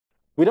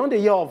We don't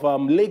hear of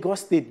Lagos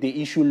State, they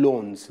issue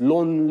loans,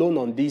 loan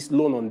on this,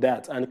 loan on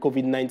that. And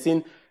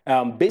COVID-19,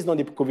 based on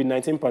the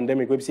COVID-19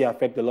 pandemic, we see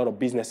affect a lot of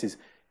businesses.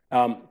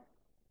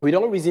 We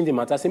don't reason the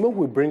matter. Same way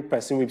we bring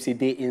person, we say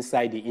they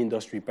inside the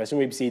industry, person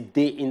we say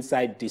they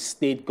inside the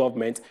state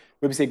government,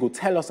 we say go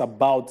tell us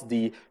about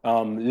the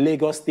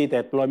Lagos State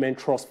Employment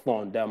Trust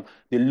Fund,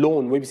 the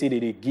loan we say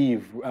they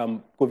give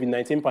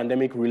COVID-19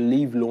 pandemic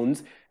relief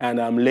loans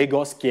and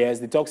Lagos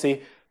Cares. They talk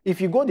say, if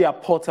you go their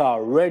portal,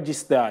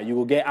 register, you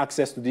will get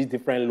access to these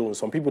different loans.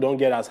 Some people don't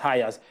get as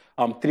high as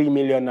 3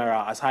 million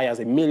naira, as high as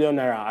 1 million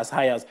naira, as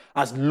high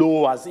as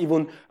low as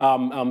even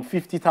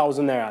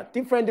 50,000 naira.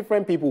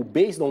 Different people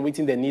based on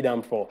waiting they need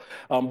them for.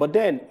 But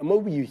then,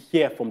 maybe you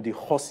hear from the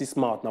horse's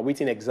mouth, now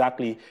waiting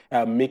exactly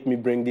make me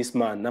bring this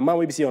man. Now, man,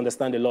 we see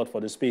understand a lot for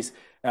the space,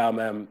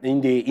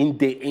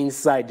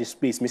 inside the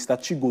space, Mr.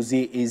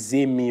 Chigozie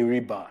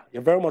Ezemiriba.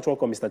 You're very much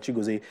welcome, Mr.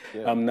 Chigozie.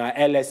 Yeah. Now,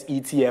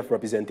 LSETF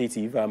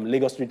representative,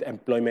 Lagos Street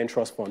Employment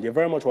Trust Fund. You're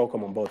very much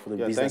welcome on board for the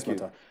business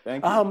matter.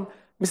 Thank you.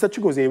 Mr.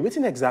 Chigozie, what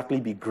exactly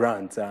be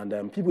grant?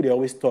 And people, they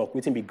always talk,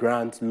 what be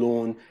grant,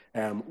 loan,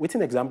 what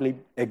exactly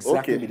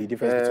be the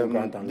difference between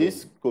grant and loan?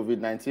 This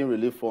COVID-19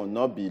 relief fund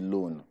not be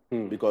loan,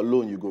 because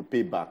loan you go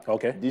pay back.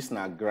 Okay. This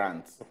na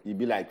grant. It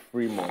be like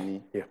free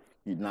money. Yeah.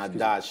 It na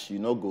dash, you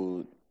know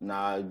go,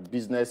 na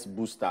business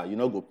booster, you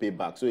know go pay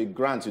back. So a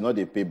grant, you know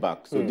they pay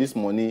back. So this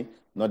money,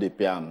 not they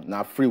pay them.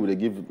 Now free will they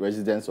give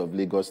residents of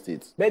Lagos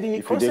State. But the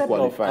concept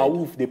of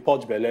awoof the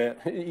purge belle,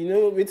 you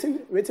know,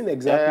 waiting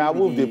exactly.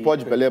 Awoof the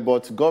purge belle,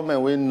 but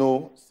government will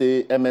know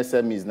say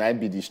MSMEs now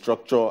be the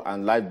structure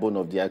and lifebone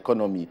of the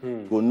economy.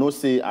 Go know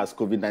say as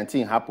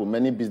COVID-19 happen,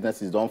 many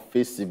businesses don't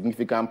face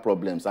significant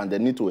problems and they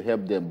need to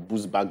help them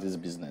boost back this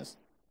business.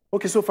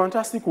 Okay, so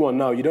fantastic one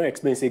now. You don't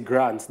explain say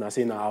grants, now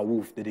say now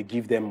awoof that they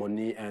give them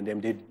money and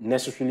they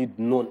necessarily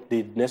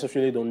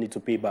don't need to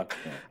pay back.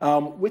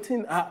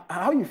 Yeah.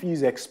 How you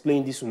feel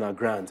explain this on a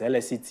grant,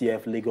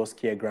 LSETF, Lagos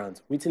Care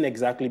grant? Waiting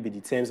exactly be the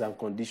terms and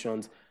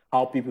conditions,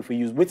 how people for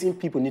use, waiting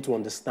people need to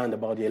understand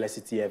about the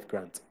LSETF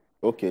grant.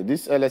 Okay,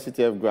 this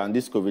LSETF grant,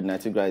 this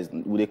COVID-19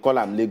 grant, they call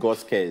them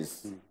Lagos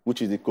Cares,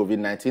 which is the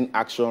COVID-19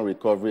 Action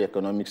Recovery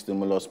Economic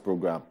Stimulus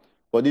Program.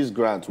 For this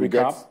grant, we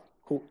get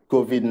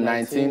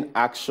COVID-19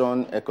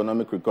 Action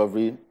Economic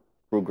Recovery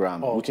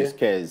Program, which is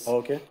CARES.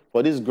 Okay.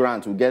 For this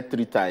grant, we get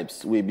 3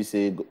 types. We be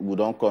say we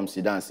don't come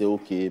sit down and say,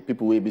 okay,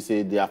 people will be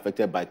say they are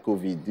affected by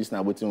COVID. This is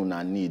not what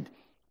we need.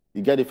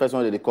 You get the first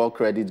one that they call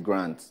credit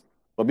grant.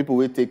 For people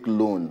will take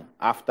loan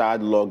after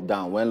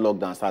lockdown, when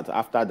lockdown starts,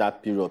 after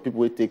that period,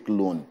 people will take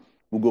loan.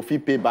 We go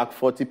pay back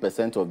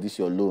 40% of this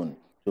your loan.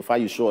 So far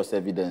you show us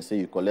evidence, say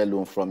you collect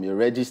loan from a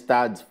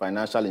registered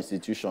financial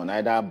institution,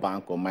 either a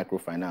bank or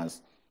microfinance.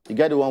 You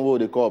get the one where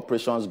they call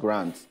operations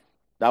grant.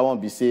 That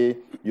one be say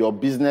your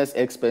business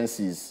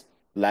expenses,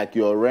 like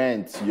your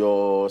rent,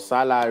 your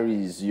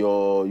salaries, you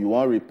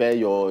want to repair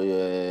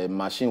your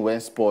machine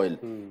when spoiled.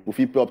 If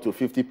you pay up to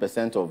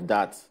 50% of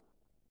that.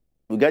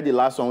 We get the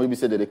last one where we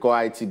say that they call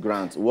IT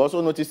grant. We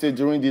also notice that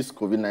during this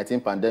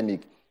COVID-19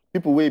 pandemic,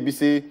 people will be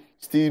say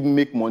still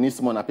make money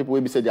small, and people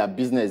will be say their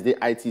business, they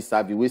IT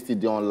savvy, we still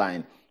do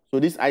online. So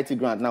this IT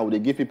grant now, they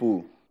give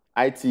people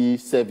IT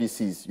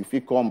services. You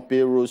feel come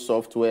payroll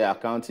software,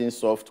 accounting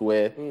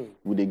software.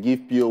 Would they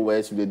give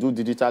POS? Would they do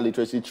digital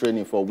literacy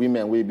training for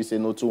women? Where be say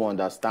no to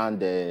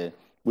understand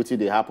what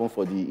they happen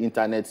for the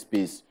internet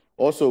space.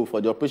 Also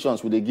for the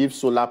operations, would they give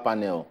solar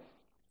panel?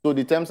 So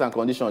the terms and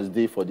conditions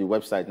they for the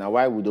website. Now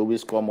why would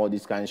always come all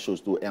these kind of shows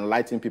to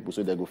enlighten people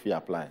so they go feel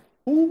apply?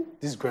 Who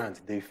this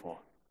grant they for?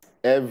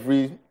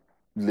 Every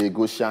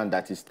Lagosian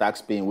that is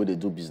tax paying where they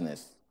do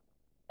business.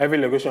 Every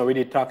Lagosian where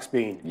they tax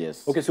paying?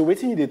 Yes. Okay, so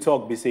waiting they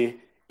talk, they say,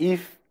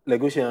 if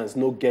Lagosians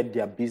no get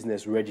their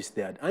business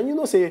registered, and you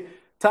know say,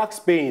 tax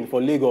paying for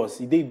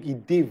Lagos, it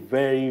did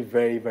very,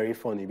 very, very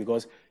funny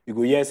because you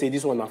go here say,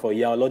 this one are for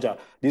Yaoloja,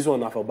 this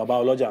one are for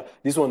Babaoloja,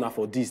 this one are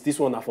for this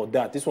one are for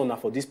that, this one are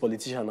for this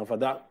politician or for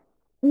that.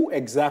 Who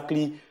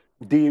exactly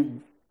they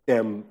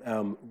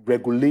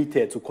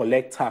regulated to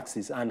collect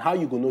taxes, and how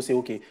you gonna say,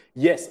 okay,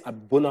 yes, a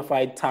bona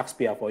fide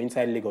taxpayer for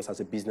inside Lagos as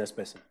a business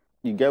person?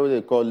 You get what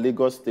they call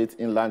Lagos State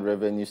Inland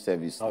Revenue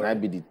Service. That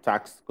be the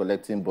tax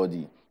collecting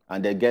body.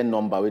 And they get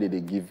number where they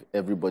give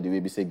everybody where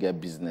we say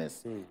get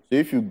business. So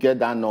if you get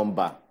that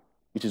number,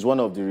 which is one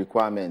of the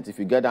requirements, if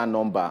you get that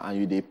number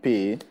and they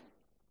pay,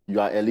 you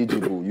are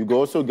eligible. You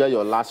go also get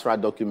your last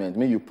right document.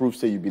 May you prove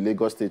say you be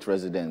Lagos State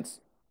residents.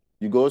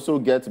 You go also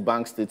get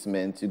bank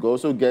statement. You go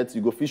also get,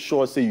 you go feel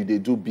sure say you they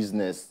do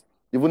business.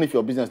 Even if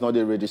your business not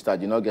they registered,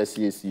 you not get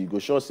CAC, you go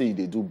sure say you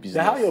they do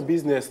business. So how your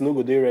business no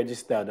go they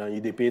registered and you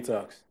they pay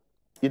tax?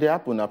 It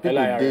happen now.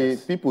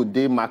 People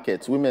they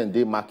market, women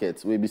they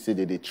market, where we say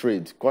they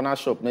trade. Corner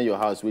shop near your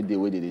house where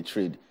they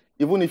trade.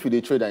 Even if you they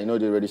trade and you know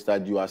they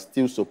registered, you are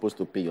still supposed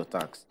to pay your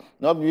tax.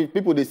 Now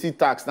people they see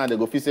tax now, they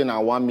go feel say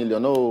now 1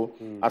 million. No,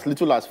 as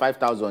little as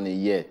 5,000 a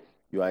year,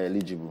 you are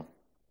eligible.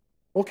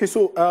 Okay,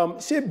 so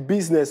say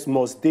business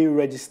must they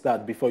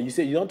registered before. You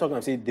say you don't talk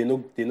and say they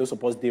no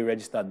supposed they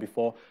registered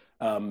before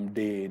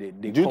they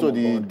due come to on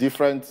the board?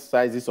 different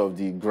sizes of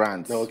the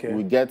grants, Okay.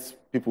 we get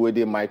people with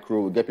the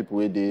micro, we get people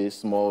with the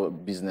small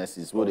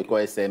businesses, what they call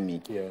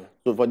SME. Yeah.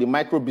 So for the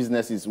micro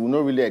businesses, we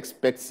don't really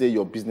expect, say,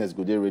 your business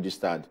go there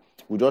registered.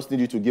 We just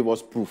need you to give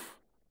us proof.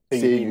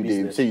 Say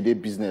you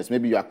did business.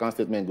 Maybe your account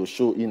statement go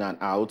show in and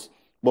out.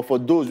 But for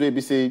those where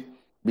we say,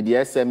 with the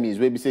SMEs,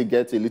 where we say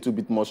get a little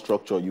bit more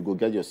structure, you go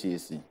get your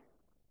CAC.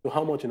 So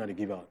how much you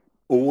give out?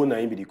 Oh, na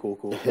be the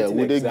cocoa.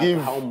 Would they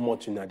give how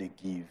much they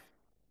give?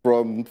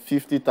 From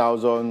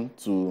 50,000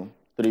 to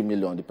 3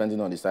 million,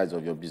 depending on the size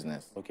of your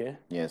business. Okay.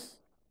 Yes.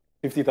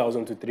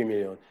 50,000 to 3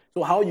 million.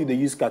 So how you they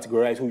use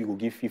categorize who you will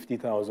give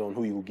 50,000,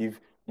 who you will give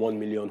 1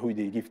 million, who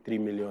they give 3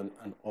 million,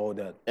 and all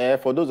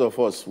that? For those of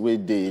us where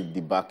the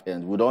back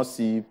end, we don't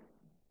see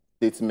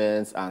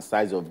statements and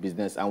size of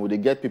business, and we they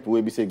get people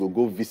where we say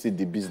go visit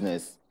the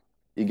business.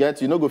 You get,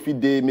 go feed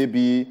day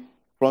maybe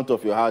front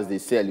of your house they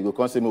sell, you go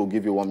come say we'll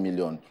give you 1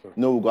 million. Sure.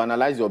 No, we'll go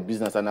analyze your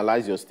business,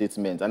 analyze your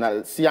statement, and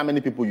I'll see how many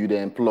people you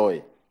they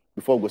employ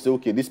before we go say,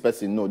 okay, this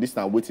person, no, this is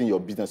not waiting your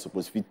business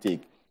supposed to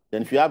take.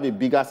 Then if you have a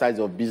bigger size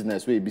of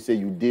business where you say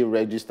you did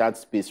registered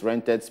space,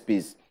 rented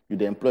space, you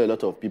they employ a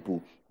lot of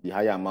people, the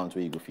higher amount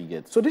where you go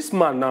get. So this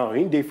man now,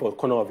 in day for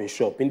corner of his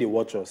shop, in the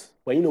watch us,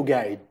 but you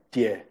get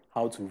idea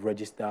how to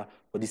register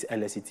for this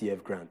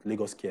LSETF grant,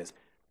 Lagos Cares.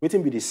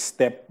 Waiting be the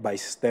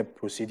step-by-step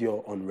procedure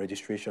on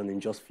registration in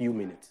just few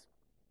minutes.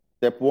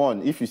 Step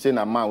one, if you say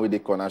a man with a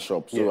corner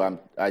shop, so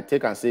I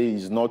take and say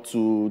he's not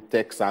too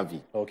tech savvy.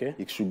 Okay.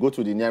 He should go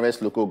to the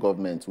nearest local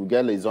government. We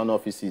get liaison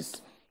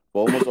offices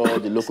for almost all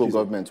the local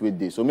governments with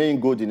this. So maybe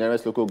go to the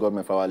nearest local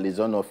government for our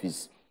liaison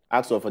office,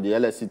 ask for the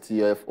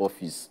LSETF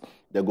office.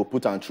 They go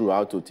put and through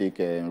how to take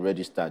and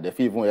register. They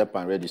feel even help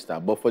and register.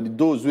 But for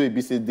those who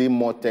be say they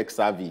more tech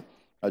savvy,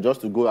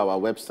 just to go to our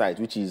website,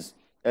 which is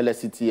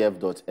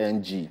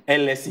lsetf.ng.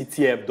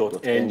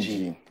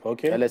 lsetf.ng.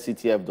 Okay.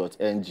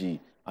 lsetf.ng.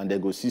 And they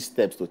go see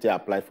steps to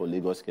apply for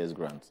Lagos Cares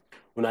grants.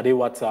 Una dey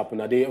WhatsApp,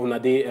 una dey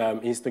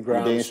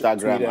Instagram,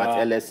 Twitter,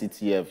 at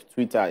LSETF,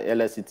 Twitter,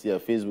 LSETF,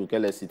 Facebook,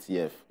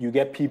 LSETF. You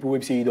get people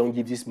who say you don't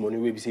give this money,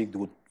 who say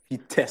you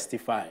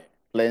testify.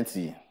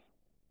 Plenty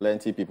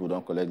people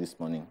don't collect this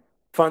money.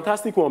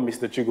 Fantastic one,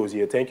 Mr. Chigos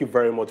here. Thank you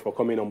very much for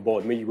coming on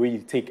board. Maybe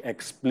you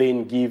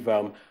explain, give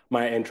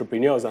my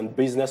entrepreneurs and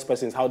business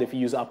persons how they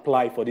use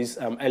apply for this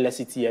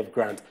LSETF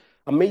grant.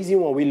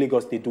 Amazing one we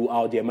Lagos they do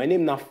out there. My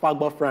name is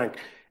Fagba Frank.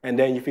 And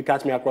then if you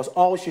catch me across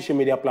all social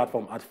media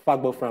platforms at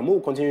Fagbo Fram, we'll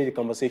continue the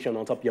conversation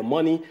on top of your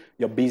money,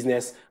 your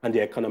business, and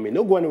the economy.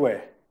 No go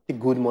anywhere. The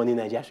Good Morning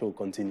Nigeria show will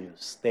continue.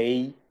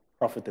 Stay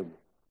profitable.